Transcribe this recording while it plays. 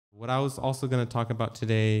What I was also going to talk about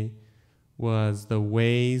today was the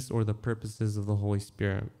ways or the purposes of the Holy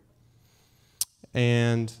Spirit.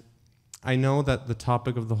 And I know that the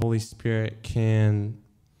topic of the Holy Spirit can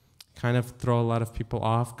kind of throw a lot of people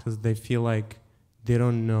off because they feel like they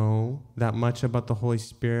don't know that much about the Holy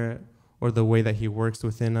Spirit or the way that he works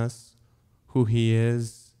within us, who he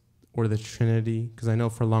is, or the Trinity, because I know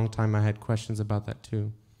for a long time I had questions about that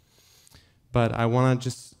too. But I want to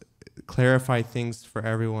just clarify things for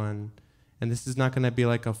everyone. And this is not going to be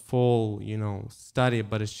like a full, study,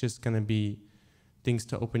 but it's just going to be things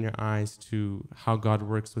to open your eyes to how God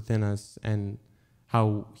works within us and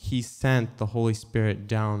how he sent the Holy Spirit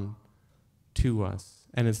down to us.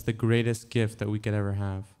 And it's the greatest gift that we could ever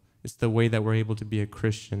have. It's the way that we're able to be a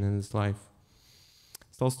Christian in this life.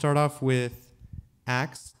 So I'll start off with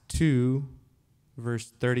Acts 2,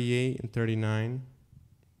 verse 38 and 39.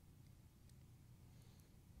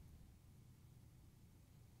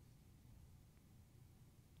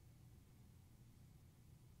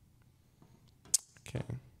 Okay.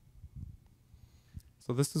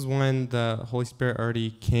 So this is when the Holy Spirit already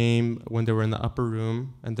came, when they were in the upper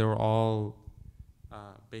room, and they were all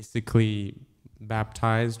basically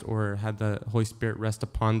baptized or had the Holy Spirit rest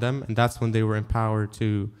upon them, and that's when they were empowered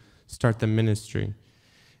to start the ministry.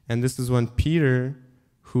 And this is when Peter,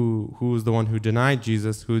 who was the one who denied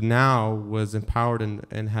Jesus, who now was empowered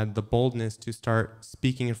and had the boldness to start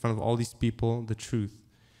speaking in front of all these people the truth.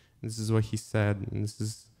 And this is what he said, and this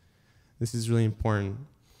is really important.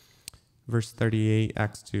 Verse 38,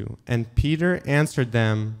 Acts 2. And Peter answered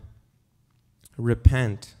them,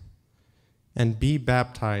 "Repent and be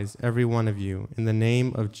baptized, every one of you, in the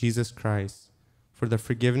name of Jesus Christ, for the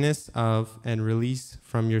forgiveness of and release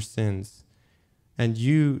from your sins. And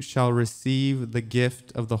you shall receive the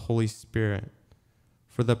gift of the Holy Spirit.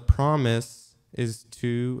 For the promise is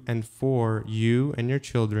to and for you and your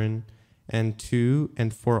children, and to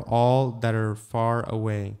and for all that are far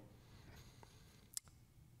away,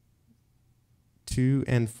 to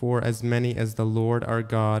and for as many as the Lord our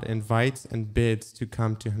God invites and bids to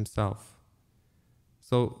come to himself."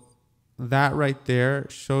 So that right there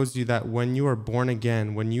shows you that when you are born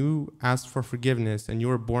again, when you ask for forgiveness and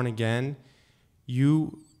you are born again,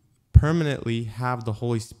 you permanently have the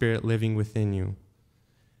Holy Spirit living within you.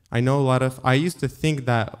 I know I used to think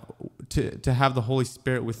that to have the Holy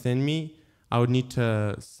Spirit within me, I would need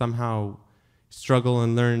to somehow struggle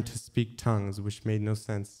and learn to speak tongues, which made no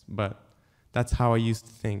sense. But that's how I used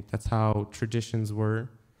to think. That's how traditions were.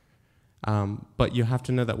 But you have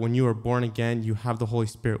to know that when you are born again, you have the Holy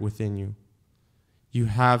Spirit within you. You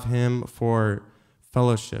have him for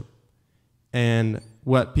fellowship. And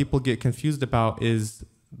what people get confused about is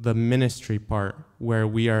the ministry part, where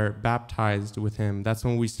we are baptized with him. That's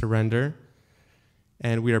when we surrender,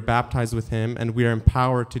 and we are baptized with him, and we are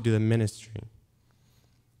empowered to do the ministry.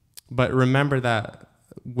 But remember that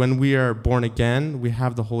when we are born again, we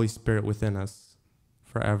have the Holy Spirit within us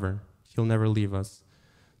forever. He'll never leave us.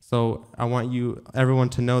 So I want everyone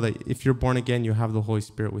to know that if you're born again, you have the Holy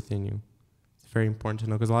Spirit within you. It's very important to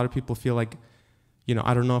know, because a lot of people feel like,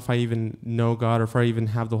 I don't know if I even know God or if I even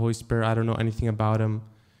have the Holy Spirit. I don't know anything about him.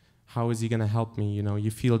 How is he going to help me?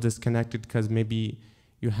 You feel disconnected because maybe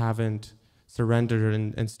you haven't surrendered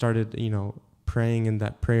and started, praying in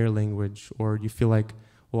that prayer language, or you feel like,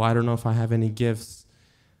 well, I don't know if I have any gifts.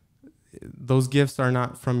 Those gifts are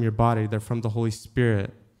not from your body. They're from the Holy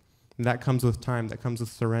Spirit. And that comes with time. That comes with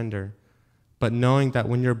surrender. But knowing that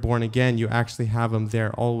when you're born again, you actually have him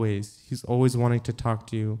there always. He's always wanting to talk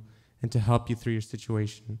to you and to help you through your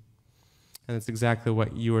situation. And it's exactly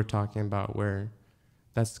what you were talking about, where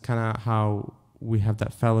that's kind of how we have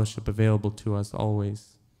that fellowship available to us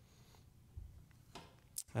always.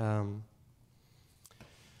 I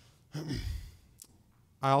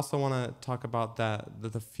also want to talk about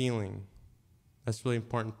the feeling. That's really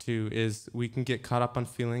important too, is we can get caught up on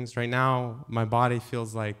feelings. Right now, my body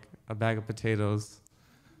feels like a bag of potatoes.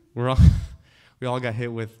 We all got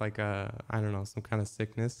hit with some kind of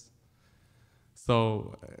sickness.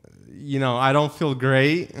 So, I don't feel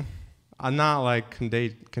great. I'm not like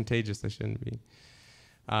contagious. I shouldn't be.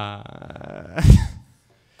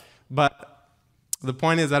 But the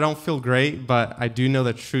point is, I don't feel great, but I do know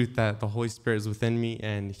the truth that the Holy Spirit is within me,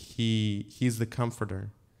 and he's the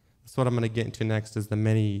comforter. That's what I'm going to get into next, is the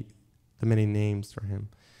many names for him.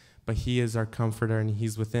 But he is our comforter, and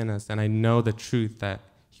he's within us, and I know the truth that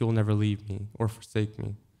he will never leave me or forsake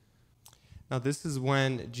me. Now, this is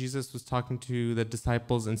when Jesus was talking to the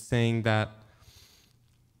disciples and saying that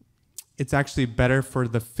it's actually better for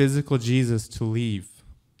the physical Jesus to leave,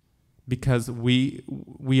 because we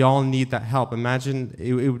all need that help. Imagine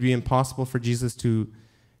it would be impossible for Jesus to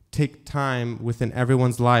take time within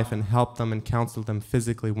everyone's life and help them and counsel them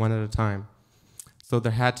physically one at a time. So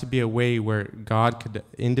there had to be a way where God could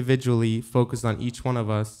individually focus on each one of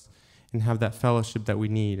us and have that fellowship that we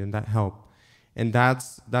need and that help. And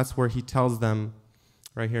that's where he tells them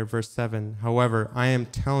right here, verse 7, however, I am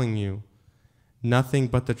telling you nothing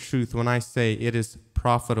but the truth when I say it is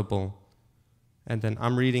profitable. And then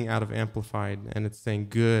I'm reading out of Amplified, and it's saying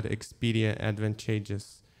good, expedient,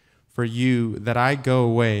 advantageous for you that I go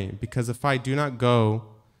away, because if I do not go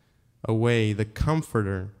away, the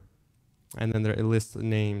Comforter, and then there lists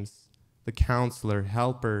names, the Counselor,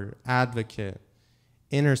 Helper, Advocate,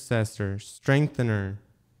 Intercessor, Strengthener,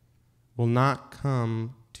 will not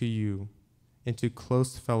come to you into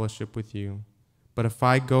close fellowship with you. But if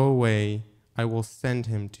I go away, I will send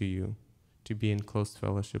him to you to be in close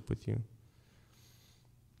fellowship with you.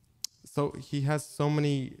 So he has so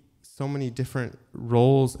many different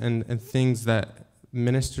roles and things that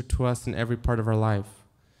minister to us in every part of our life.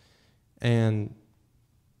 And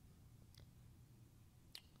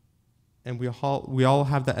we all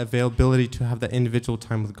have that availability to have that individual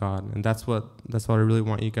time with God. And that's what I really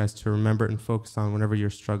want you guys to remember and focus on whenever you're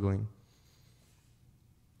struggling.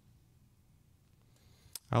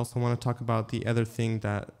 I also want to talk about the other thing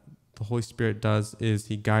that the Holy Spirit does is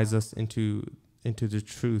he guides us into the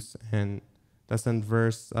truth, and that's in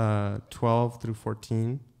verse 12 through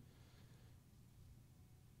 14.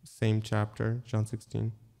 Same chapter, John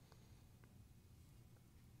 16.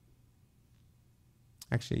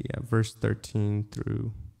 Actually, yeah, verse 13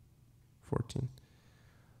 through 14.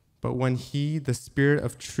 But when he, the Spirit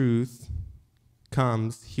of truth,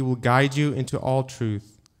 comes, he will guide you into all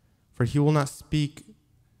truth, for he will not speak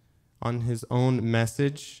on his own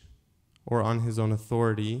message or on his own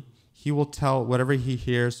authority. He will tell whatever he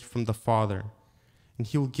hears from the Father, and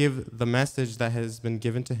he will give the message that has been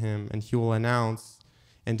given to him, and he will announce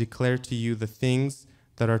and declare to you the things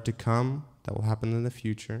that are to come, that will happen in the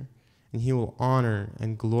future, and he will honor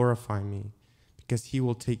and glorify me, because he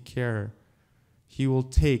will take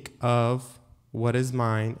of what is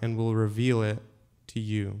mine and will reveal it to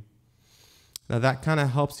you. Now that kind of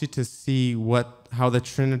helps you to see how the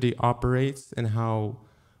Trinity operates and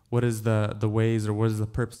what is the ways or what is the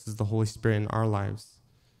purposes of the Holy Spirit in our lives.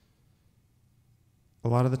 A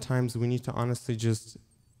lot of the times we need to honestly just,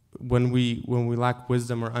 when we lack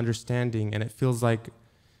wisdom or understanding and it feels like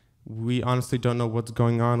we honestly don't know what's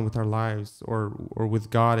going on with our lives or with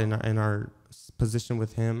God in our position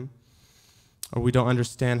with him, or we don't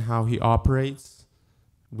understand how he operates,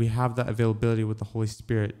 we have that availability with the Holy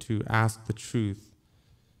Spirit to ask the truth.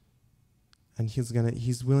 And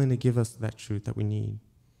he's willing to give us that truth that we need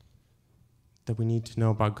to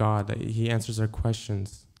know about God, that he answers our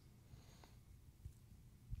questions.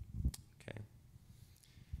 Okay.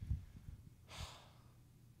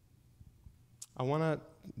 I want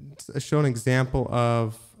to show an example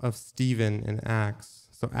of Stephen in Acts.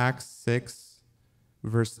 So Acts 6,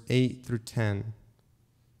 verse 8 through 10.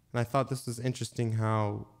 And I thought this was interesting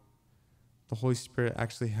how the Holy Spirit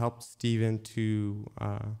actually helped Stephen to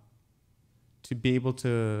be able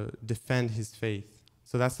to defend his faith.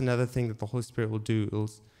 So that's another thing that the Holy Spirit will do.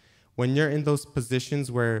 When you're in those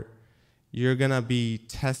positions where you're going to be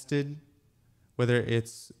tested, whether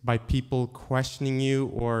it's by people questioning you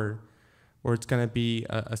or it's going to be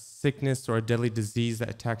a sickness or a deadly disease that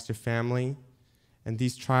attacks your family, and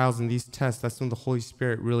these trials and these tests, that's when the Holy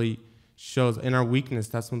Spirit really shows. In our weakness,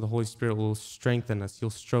 that's when the Holy Spirit will strengthen us. He'll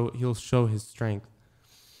show his strength.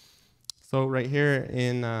 So right here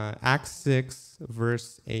in Acts 6,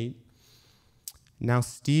 verse 8, now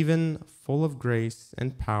Stephen, full of grace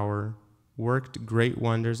and power, worked great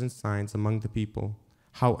wonders and signs among the people.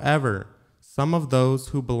 However, some of those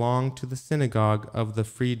who belonged to the synagogue of the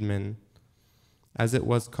freedmen, as it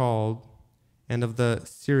was called, and of the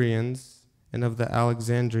Syrians, and of the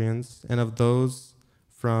Alexandrians, and of those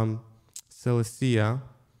from Cilicia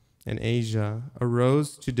and Asia,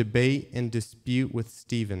 arose to debate and dispute with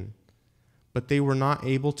Stephen. But they were not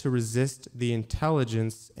able to resist the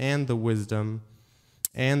intelligence and the wisdom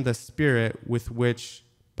and the spirit with which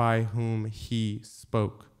by whom he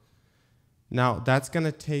spoke. Now, that's going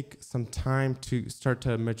to take some time to start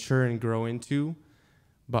to mature and grow into,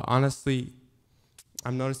 but honestly,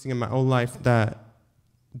 I'm noticing in my own life that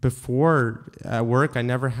before at work, I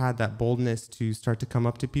never had that boldness to start to come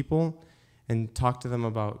up to people and talk to them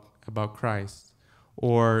about Christ,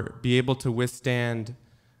 or be able to withstand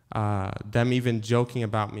them even joking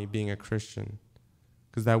about me being a Christian,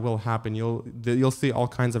 because that will happen. You'll see all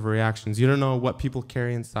kinds of reactions. You don't know what people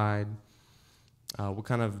carry inside, what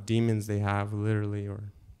kind of demons they have, literally,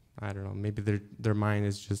 or I don't know. Maybe their mind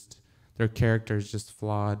is just their character is just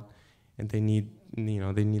flawed, and they need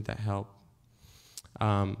that help.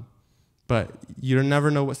 But you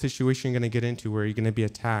never know what situation you're going to get into where you're going to be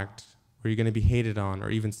attacked, where you're going to be hated on,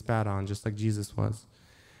 or even spat on, just like Jesus was.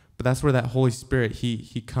 But that's where that Holy Spirit,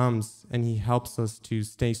 he comes and he helps us to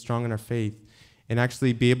stay strong in our faith and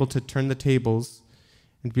actually be able to turn the tables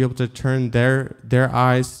and be able to turn their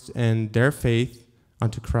eyes and their faith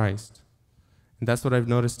onto Christ. And that's what I've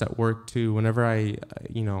noticed at work too. Whenever I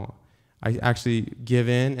actually give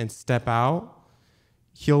in and step out,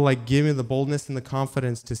 he'll like give me the boldness and the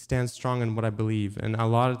confidence to stand strong in what I believe. And a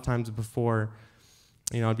lot of times before,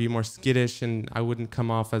 I'd be more skittish and I wouldn't come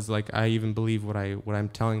off as like I even believe what I'm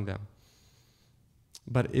telling them.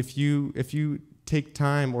 But if you take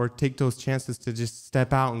time or take those chances to just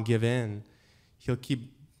step out and give in, he'll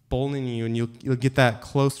keep bolstering you, and you'll get that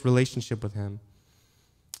close relationship with him.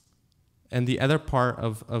 And the other part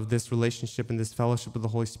of this relationship and this fellowship with the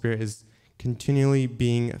Holy Spirit is continually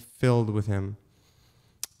being filled with him.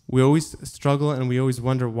 We always struggle and we always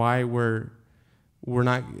wonder why we're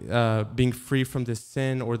not being free from this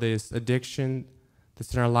sin or this addiction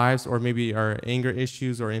that's in our lives, or maybe our anger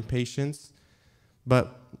issues or impatience.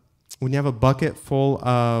 But when you have a bucket full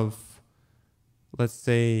of, let's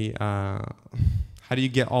say, how do you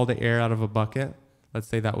get all the air out of a bucket? Let's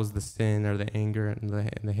say that was the sin or the anger and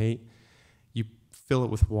the hate. You fill it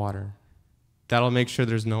with water. That'll make sure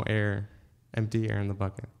there's no air, empty air in the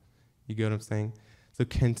bucket. You get what I'm saying? So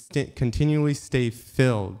continually stay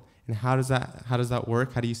filled. And how does that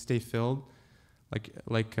work? How do you stay filled?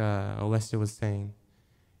 Like Alessia was saying,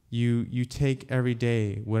 you take every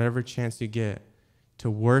day, whatever chance you get, to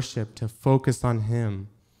worship, to focus on him.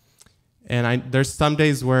 And there's some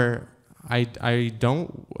days where I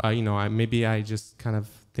don't, maybe I just kind of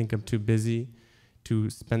think I'm too busy to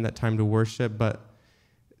spend that time to worship, but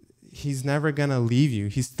he's never going to leave you.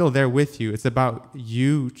 He's still there with you. It's about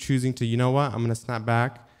you choosing to, you know what, I'm going to snap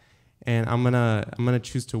back and I'm going to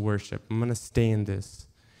choose to worship. I'm going to stay in this.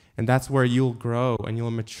 And that's where you'll grow and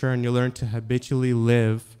you'll mature and you'll learn to habitually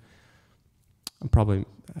live. I'm probably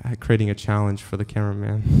creating a challenge for the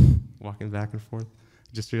cameraman, walking back and forth.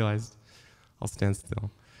 I just realized I'll stand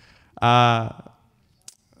still.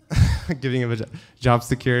 Giving him a job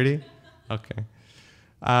security. Okay.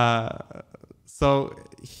 So what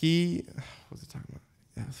was he talking about?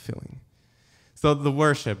 Yeah, feeling. So the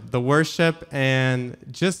worship, and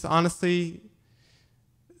just honestly,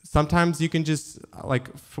 sometimes you can just,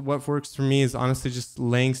 what works for me is honestly just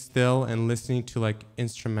laying still and listening to like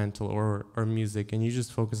instrumental or music, and you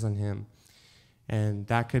just focus on him. And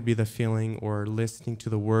that could be the feeling, or listening to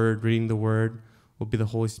the word, reading the word will be the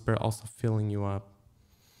Holy Spirit also filling you up.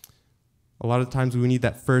 A lot of times we need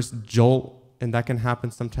that first jolt, and that can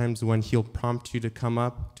happen sometimes when he'll prompt you to come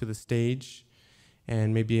up to the stage,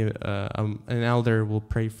 and maybe an elder will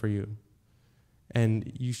pray for you.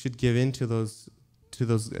 And you should give in to those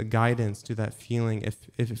guidance, to that feeling, if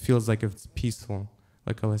it feels like it's peaceful,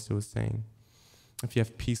 like Alyssa was saying. If you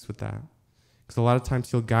have peace with that. Because a lot of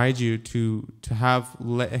times he'll guide you to have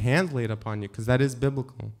a hand laid upon you, because that is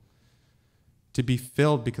biblical. To be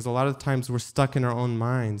filled, because a lot of times we're stuck in our own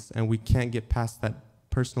minds and we can't get past that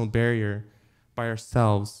personal barrier by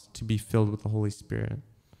ourselves to be filled with the Holy Spirit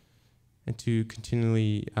and to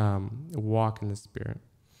continually walk in the Spirit.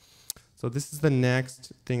 So this is the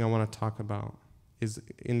next thing I want to talk about, is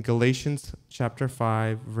in Galatians chapter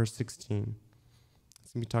 5, verse 16.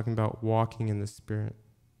 It's going to be talking about walking in the Spirit.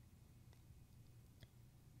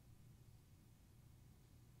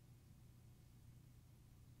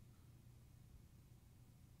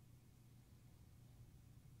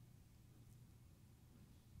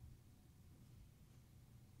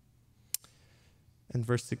 In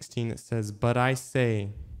verse 16 it says, "But I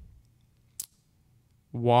say,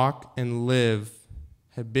 walk and live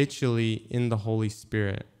habitually in the Holy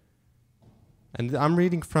Spirit." And I'm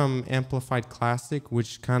reading from Amplified Classic,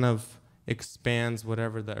 which kind of expands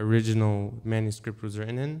whatever the original manuscript was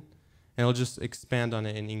written in. And it'll just expand on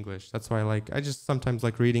it in English. That's why I just sometimes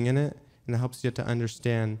like reading in it, and it helps you to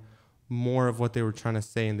understand more of what they were trying to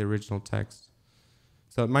say in the original text.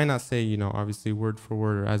 So it might not say, obviously word for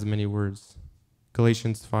word or as many words.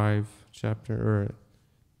 Galatians 5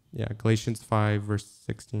 Galatians 5 verse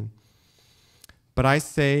 16. "But I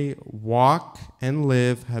say, walk and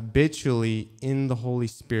live habitually in the Holy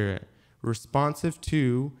Spirit, responsive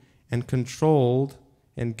to and controlled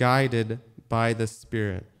and guided by the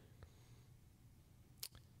Spirit.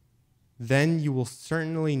 Then you will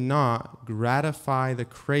certainly not gratify the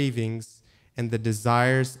cravings and the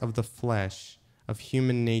desires of the flesh, of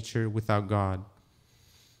human nature without God."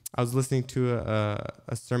 I was listening to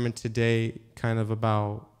a sermon today kind of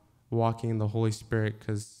about walking in the Holy Spirit,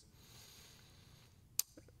 because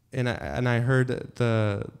and I heard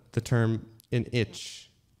the term an itch.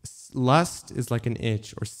 Lust is like an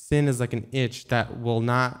itch, or sin is like an itch that will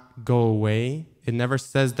not go away. It never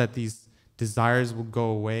says that these desires will go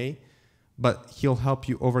away, but he'll help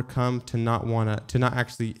you overcome to not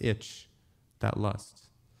actually itch that lust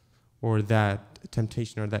or that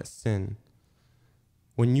temptation or that sin.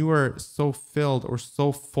 When you are so filled or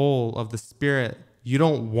so full of the Spirit, you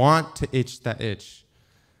don't want to itch that itch,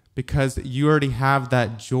 because you already have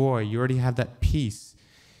that joy, you already have that peace.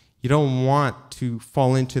 You don't want to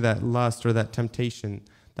fall into that lust or that temptation.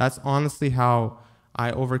 That's honestly how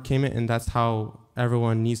I overcame it, and that's how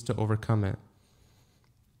everyone needs to overcome it.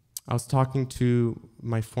 I was talking to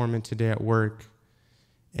my foreman today at work,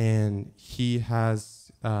 and he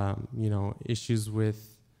has, issues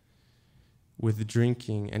with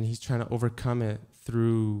drinking, and he's trying to overcome it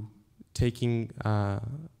through taking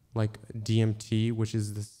like DMT, which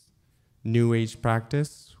is this new age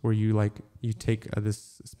practice where you take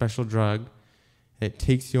this special drug. It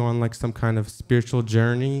takes you on like some kind of spiritual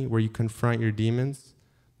journey where you confront your demons.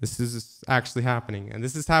 This is actually happening, and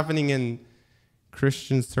this is happening in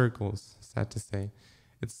Christian circles, sad to say.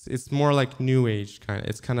 It's more like new age kind of.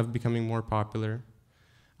 It's kind of becoming more popular.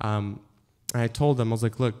 I told them, I was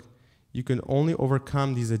like, look, you can only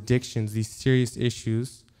overcome these addictions, these serious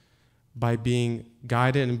issues, by being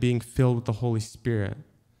guided and being filled with the Holy Spirit.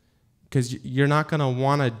 Because you're not going to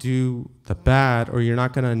want to do the bad, or you're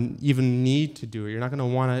not going to even need to do it. You're not going to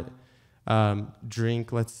want to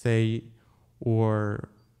drink, let's say, or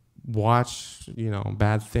watch,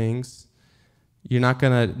 bad things. You're not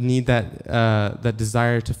going to need that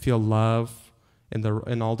desire to feel love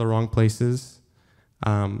in all the wrong places.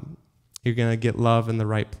 You're going to get love in the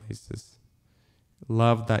right places.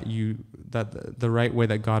 Love that the right way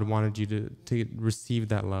that God wanted you to receive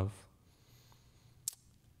that love.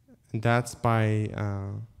 And that's by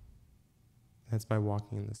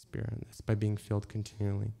walking in the Spirit. That's by being filled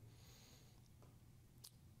continually.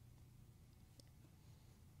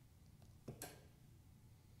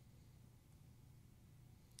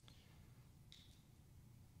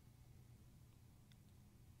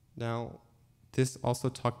 Now, this also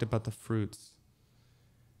talked about the fruits.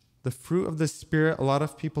 The fruit of the Spirit, a lot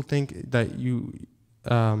of people think that you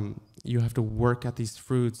have to work at these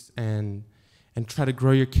fruits and try to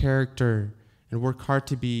grow your character and work hard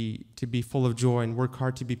to be full of joy and work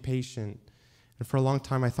hard to be patient. And for a long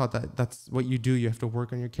time, I thought that that's what you do. You have to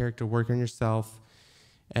work on your character, work on yourself,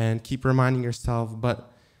 and keep reminding yourself.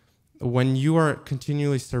 But when you are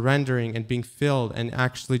continually surrendering and being filled and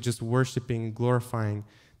actually just worshiping and glorifying,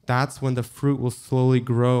 that's when the fruit will slowly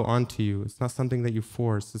grow onto you. It's not something that you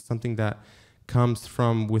force. It's something that comes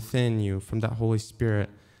from within you, from that Holy Spirit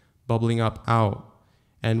bubbling up out.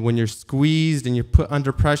 And when you're squeezed and you're put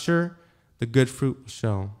under pressure, the good fruit will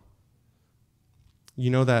show. You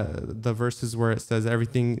know that the verses where it says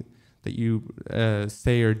everything that you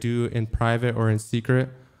say or do in private or in secret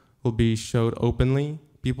will be showed openly.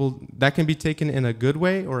 People, that can be taken in a good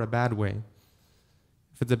way or a bad way.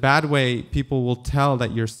 If it's a bad way, people will tell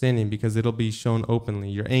that you're sinning because it'll be shown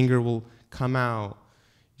openly. Your anger will come out.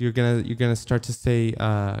 You're gonna start to say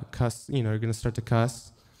cuss. You're gonna start to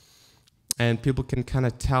cuss, and people can kind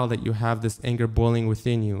of tell that you have this anger boiling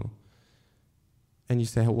within you. And you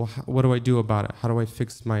say, well, what do I do about it? How do I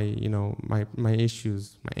fix my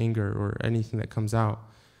issues, my anger, or anything that comes out?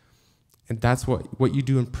 And that's what you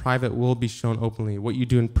do in private will be shown openly. What you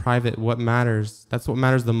do in private, what matters, that's what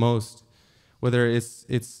matters the most. Whether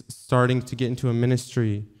it's starting to get into a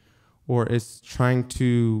ministry, or it's trying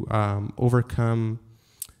to overcome,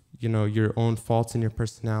 your own faults in your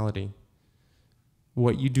personality.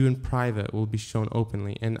 What you do in private will be shown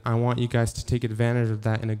openly. And I want you guys to take advantage of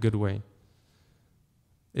that in a good way.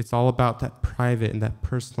 It's all about that private and that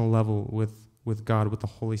personal level with God, with the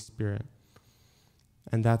Holy Spirit.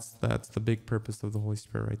 And that's the big purpose of the Holy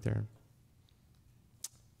Spirit right there.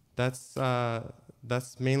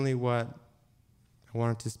 That's mainly what I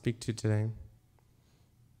wanted to speak to today.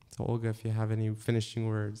 So Olga, if you have any finishing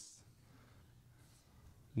words.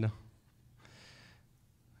 No.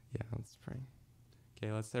 Yeah, let's pray.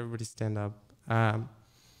 Okay, let's everybody stand up. I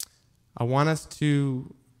want us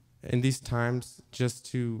to, in these times, just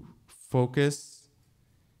to focus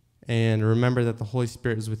and remember that the Holy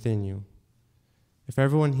Spirit is within you. If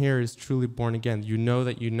everyone here is truly born again, you know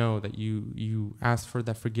that you ask for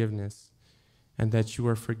that forgiveness and that you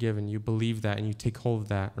are forgiven. You believe that and you take hold of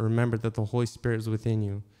that. Remember that the Holy Spirit is within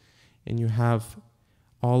you and you have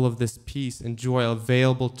all of this peace and joy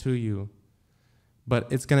available to you.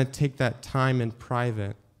 But it's going to take that time in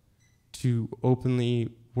private to openly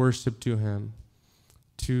worship to him,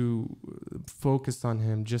 to focus on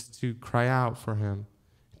him, just to cry out for him,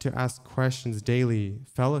 to ask questions daily,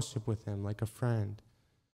 fellowship with him like a friend.